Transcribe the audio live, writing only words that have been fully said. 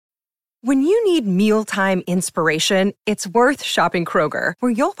When you need mealtime inspiration, it's worth shopping Kroger,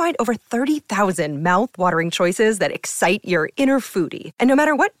 where you'll find over 30,000 mouth-watering choices that excite your inner foodie. And no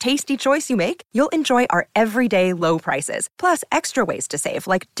matter what tasty choice you make, you'll enjoy our everyday low prices, plus extra ways to save,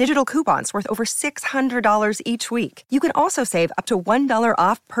 like digital coupons worth over $600 each week. You can also save up to $1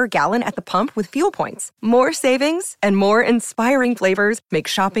 off per gallon at the pump with fuel points. More savings and more inspiring flavors make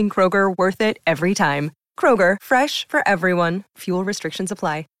shopping Kroger worth it every time. Kroger, fresh for everyone. Fuel restrictions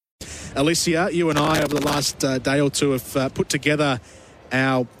apply. Elissia, you and I over the last day or two have put together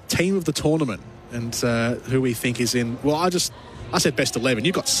our team of the tournament and who we think is in. Well, I said best 11.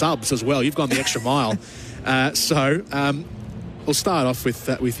 You've got subs as well. You've gone the extra mile. So we'll start off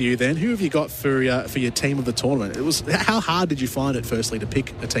with you then. Who have you got for your team of the tournament? How hard did you find it, firstly, to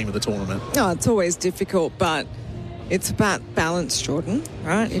pick a team of the tournament? Oh, it's always difficult, but it's about balance, Jordan,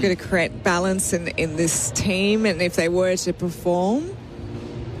 right? You've got to create balance in this team, and if they were to perform,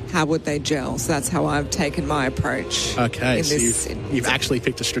 how would they gel? So that's how I've taken my approach. Okay, so you've actually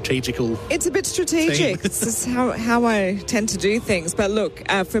picked a strategical. It's a bit strategic. It's just how I tend to do things. But look,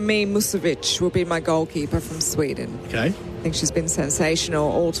 for me, Musovic will be my goalkeeper from Sweden. Okay. I think she's been sensational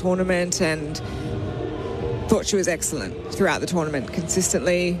all tournament and thought she was excellent throughout the tournament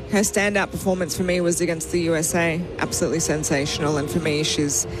consistently. Her standout performance for me was against the USA. Absolutely sensational. And for me,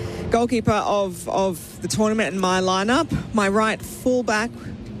 she's goalkeeper of the tournament in my lineup. My right fullback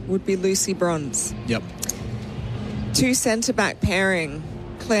would be Lucy Bronze. Yep. 2 centre-back pairing,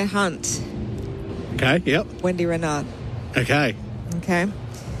 Claire Hunt. Okay, yep. Wendy Renard. Okay. Okay.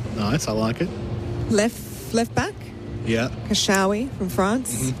 Nice, I like it. Left back? Yeah. Kashawi from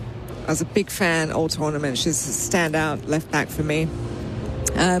France. Mm-hmm. I was a big fan all tournament. She's a standout left back for me.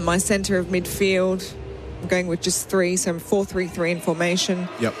 My centre of midfield, I'm going with just 3, so I'm 4-3-3 in formation.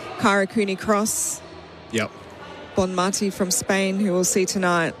 Yep. Cara Cooney-Cross. Yep. Bon Mati from Spain, who we'll see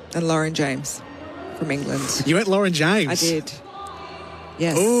tonight, and Lauren James from England. You went Lauren James? I did.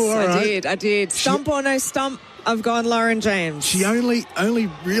 Yes, Ooh, all right. I did. Stump or no stump, I've gone Lauren James. She only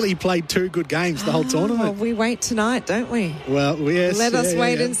really played 2 good games the whole tournament. Well, we wait tonight, don't we? Well, yes. Let us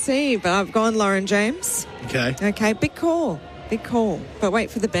wait and see, but I've gone Lauren James. Okay. Okay, big call. But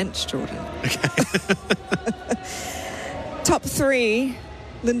wait for the bench, Jordan. Okay. Top 3,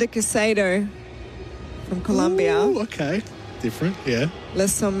 Linda Casado from Colombia. Ooh, okay. Different, yeah. Le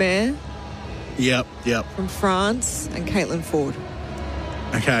Sommer. Yep. From France, and Caitlin Ford.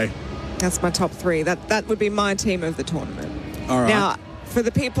 Okay. That's my top 3. That would be my team of the tournament. All right. Now, for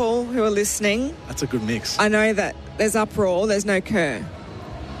the people who are listening, that's a good mix. I know that there's uproar, there's no Kerr.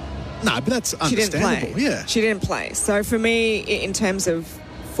 No, but that's understandable. She didn't play. Yeah. She didn't play. So for me, in terms of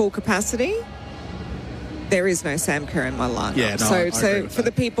full capacity, there is no Sam Kerr in my lineup. Yeah, no, I agree so with for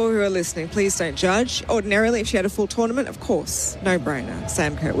that. the people who are listening, please don't judge. Ordinarily, if she had a full tournament, of course, no-brainer.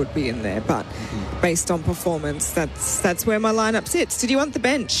 Sam Kerr would be in there. But based on performance, that's where my lineup sits. Did you want the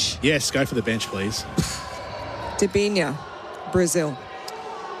bench? Yes, go for the bench, please. Debinha, Brazil.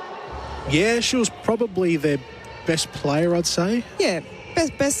 Yeah, she was probably their best player, I'd say. Yeah,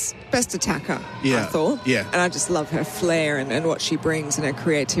 best attacker, Yeah, I thought. yeah. And I just love her flair and what she brings and her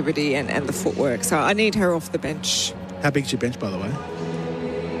creativity and the footwork. So I need her off the bench. How big's your bench, by the way?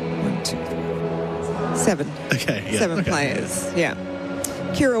 1, 2, 3, 7. Okay, yeah. 7 okay. players, yeah.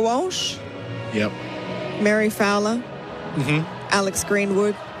 Kira Walsh, Yep. Mary Fowler, Alex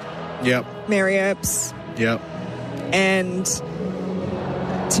Greenwood, Yep. Mary Earps, Yep. and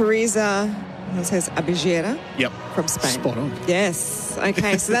Teresa, it says Abigera Yep. from Spain. Spot on. Yes.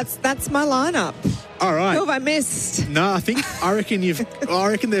 Okay, so that's my lineup. All right. Who have I missed? No, I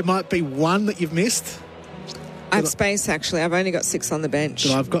reckon there might be one that you've missed. I have space, actually. I've only got 6 on the bench.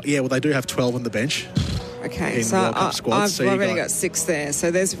 That I've got. Yeah, well, they do have 12 on the bench. Okay, in so World Cup squads, I've already got 6 there, so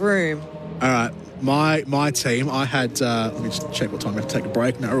there's room. All right, my team. I had. Let me just check what time I have to take a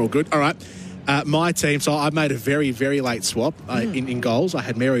break. No, we're all good. All right, my team. So I made a very late swap in goals. I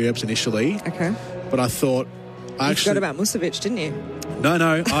had Mary Earps initially. Okay. But I thought. You forgot about Musovic, didn't you?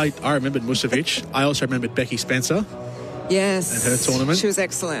 No. I remembered Musovic. I also remembered Becky Spencer. Yes. And her tournament. She was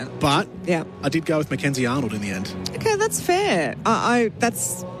excellent. But yeah, I did go with Mackenzie Arnold in the end. Okay, that's fair.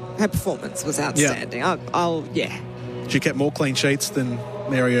 That's her performance was outstanding. Yeah. She kept more clean sheets than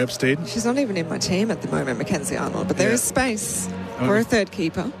Mary Earps did. She's not even in my team at the moment, Mackenzie Arnold, but there is space for a third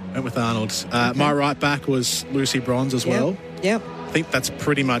keeper. Went with Arnold. Okay. My right back was Lucy Bronze as well. Yep. I think that's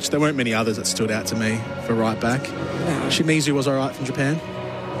pretty much. There weren't many others that stood out to me for right back. No. Shimizu was all right from Japan.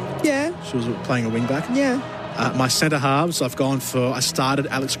 Yeah. She was playing a wing back. Yeah. My centre halves, I started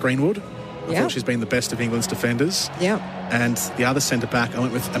Alex Greenwood. I thought she's been the best of England's defenders. Yeah. And the other centre-back, I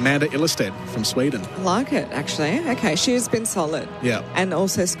went with Amanda Illerstedt from Sweden. I like it, actually. Okay, she has been solid. Yeah. And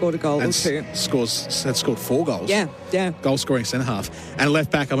also scored a goal or two. Had scored 4 goals. Yeah. Goal-scoring centre-half. And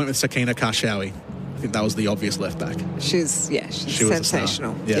left-back, I went with Sakina Karshawi. I think that was the obvious left-back. She's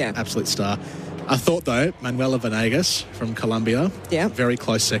sensational. Yeah, absolute star. I thought, though, Manuela Venegas from Colombia, very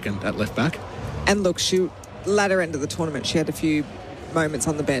close second at left-back. And look, latter end of the tournament, she had a few moments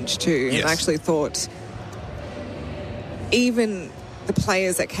on the bench too. Yes. And I actually thought even the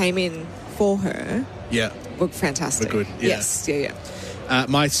players that came in for her looked fantastic. Were good. Yeah. Yes, yeah.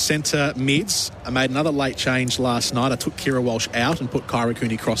 My centre mids, I made another late change last night. I took Kira Walsh out and put Kyra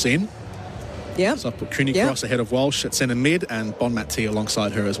Cooney-Cross in. Yeah. So I put Cooney-Cross ahead of Walsh at centre mid and Bon Mat-T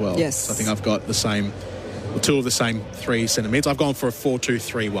alongside her as well. Yes. So I think I've got two of the same 3 centre mids. I've gone for a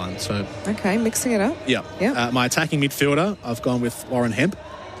 4-2-3-1. So okay, mixing it up. Yeah. My attacking midfielder, I've gone with Lauren Hemp.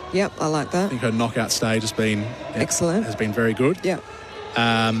 Yep, I like that. I think her knockout stage has been excellent. Has been very good. Yeah.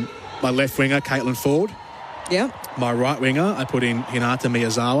 My left winger, Caitlin Ford. Yeah. My right winger, I put in Hinata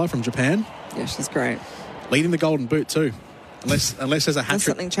Miyazawa from Japan. Yeah, she's great. Leading the Golden Boot too. Unless there's a hat trick.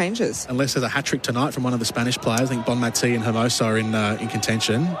 Something changes. Unless there's a hat trick tonight from one of the Spanish players. I think Bon Mat-T and Hermosa are in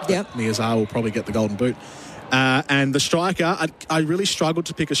contention. Yep. Miyazawa will probably get the Golden Boot. And the striker, I really struggled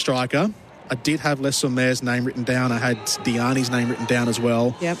to pick a striker. I did have Les Sommer's name written down. I had Diani's name written down as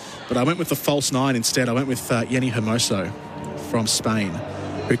well. Yep. But I went with the false 9 instead. I went with Jenny Hermoso from Spain,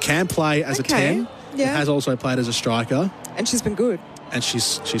 who can play as a 10. Yeah. Has also played as a striker. And she's been good. And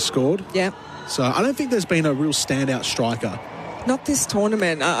she's scored. Yeah. So I don't think there's been a real standout striker. Not this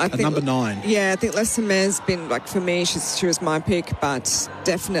tournament. I think number 9. Yeah, I think Les Sommer's been, like, for me, she was my pick, but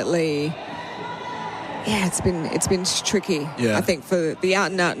definitely... Yeah, it's been tricky. Yeah. I think for the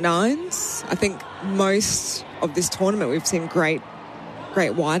out-and-out 9s, I think most of this tournament we've seen great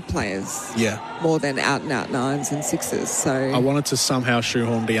wide players. Yeah. More than out-and-out 9s and 6s. So I wanted to somehow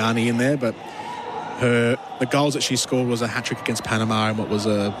shoehorn Diani in there, but the goals that she scored was a hat-trick against Panama in what was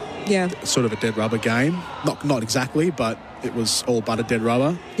a sort of a dead rubber game. Not exactly, but it was all but a dead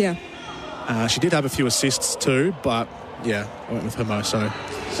rubber. Yeah. She did have a few assists too, but I went with Hermoso.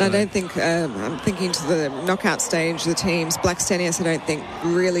 So. I don't think, I'm thinking to the knockout stage, the teams, Black Stenius, I don't think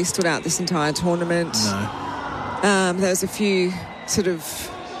really stood out this entire tournament. No. There was a few sort of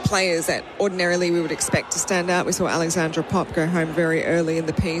players that ordinarily we would expect to stand out. We saw Alexandra Pop go home very early in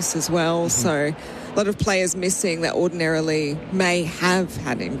the piece as well. Mm-hmm. So a lot of players missing that ordinarily may have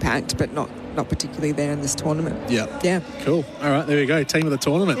had impact, but not particularly there in this tournament. Yeah. Cool. All right, there we go. Team of the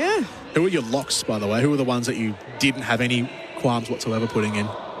tournament. Yeah. Who were your locks, by the way? Who were the ones that you didn't have any qualms whatsoever putting in?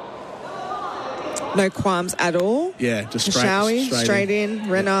 No qualms at all. Yeah, just straight in.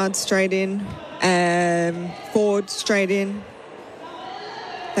 Renard straight in. Ford straight in.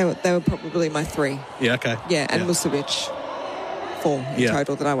 They were probably my 3. Yeah, okay. Yeah, and Musovic 4 in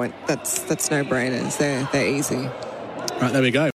total that I went. That's no brainers. They're easy. Right, there we go.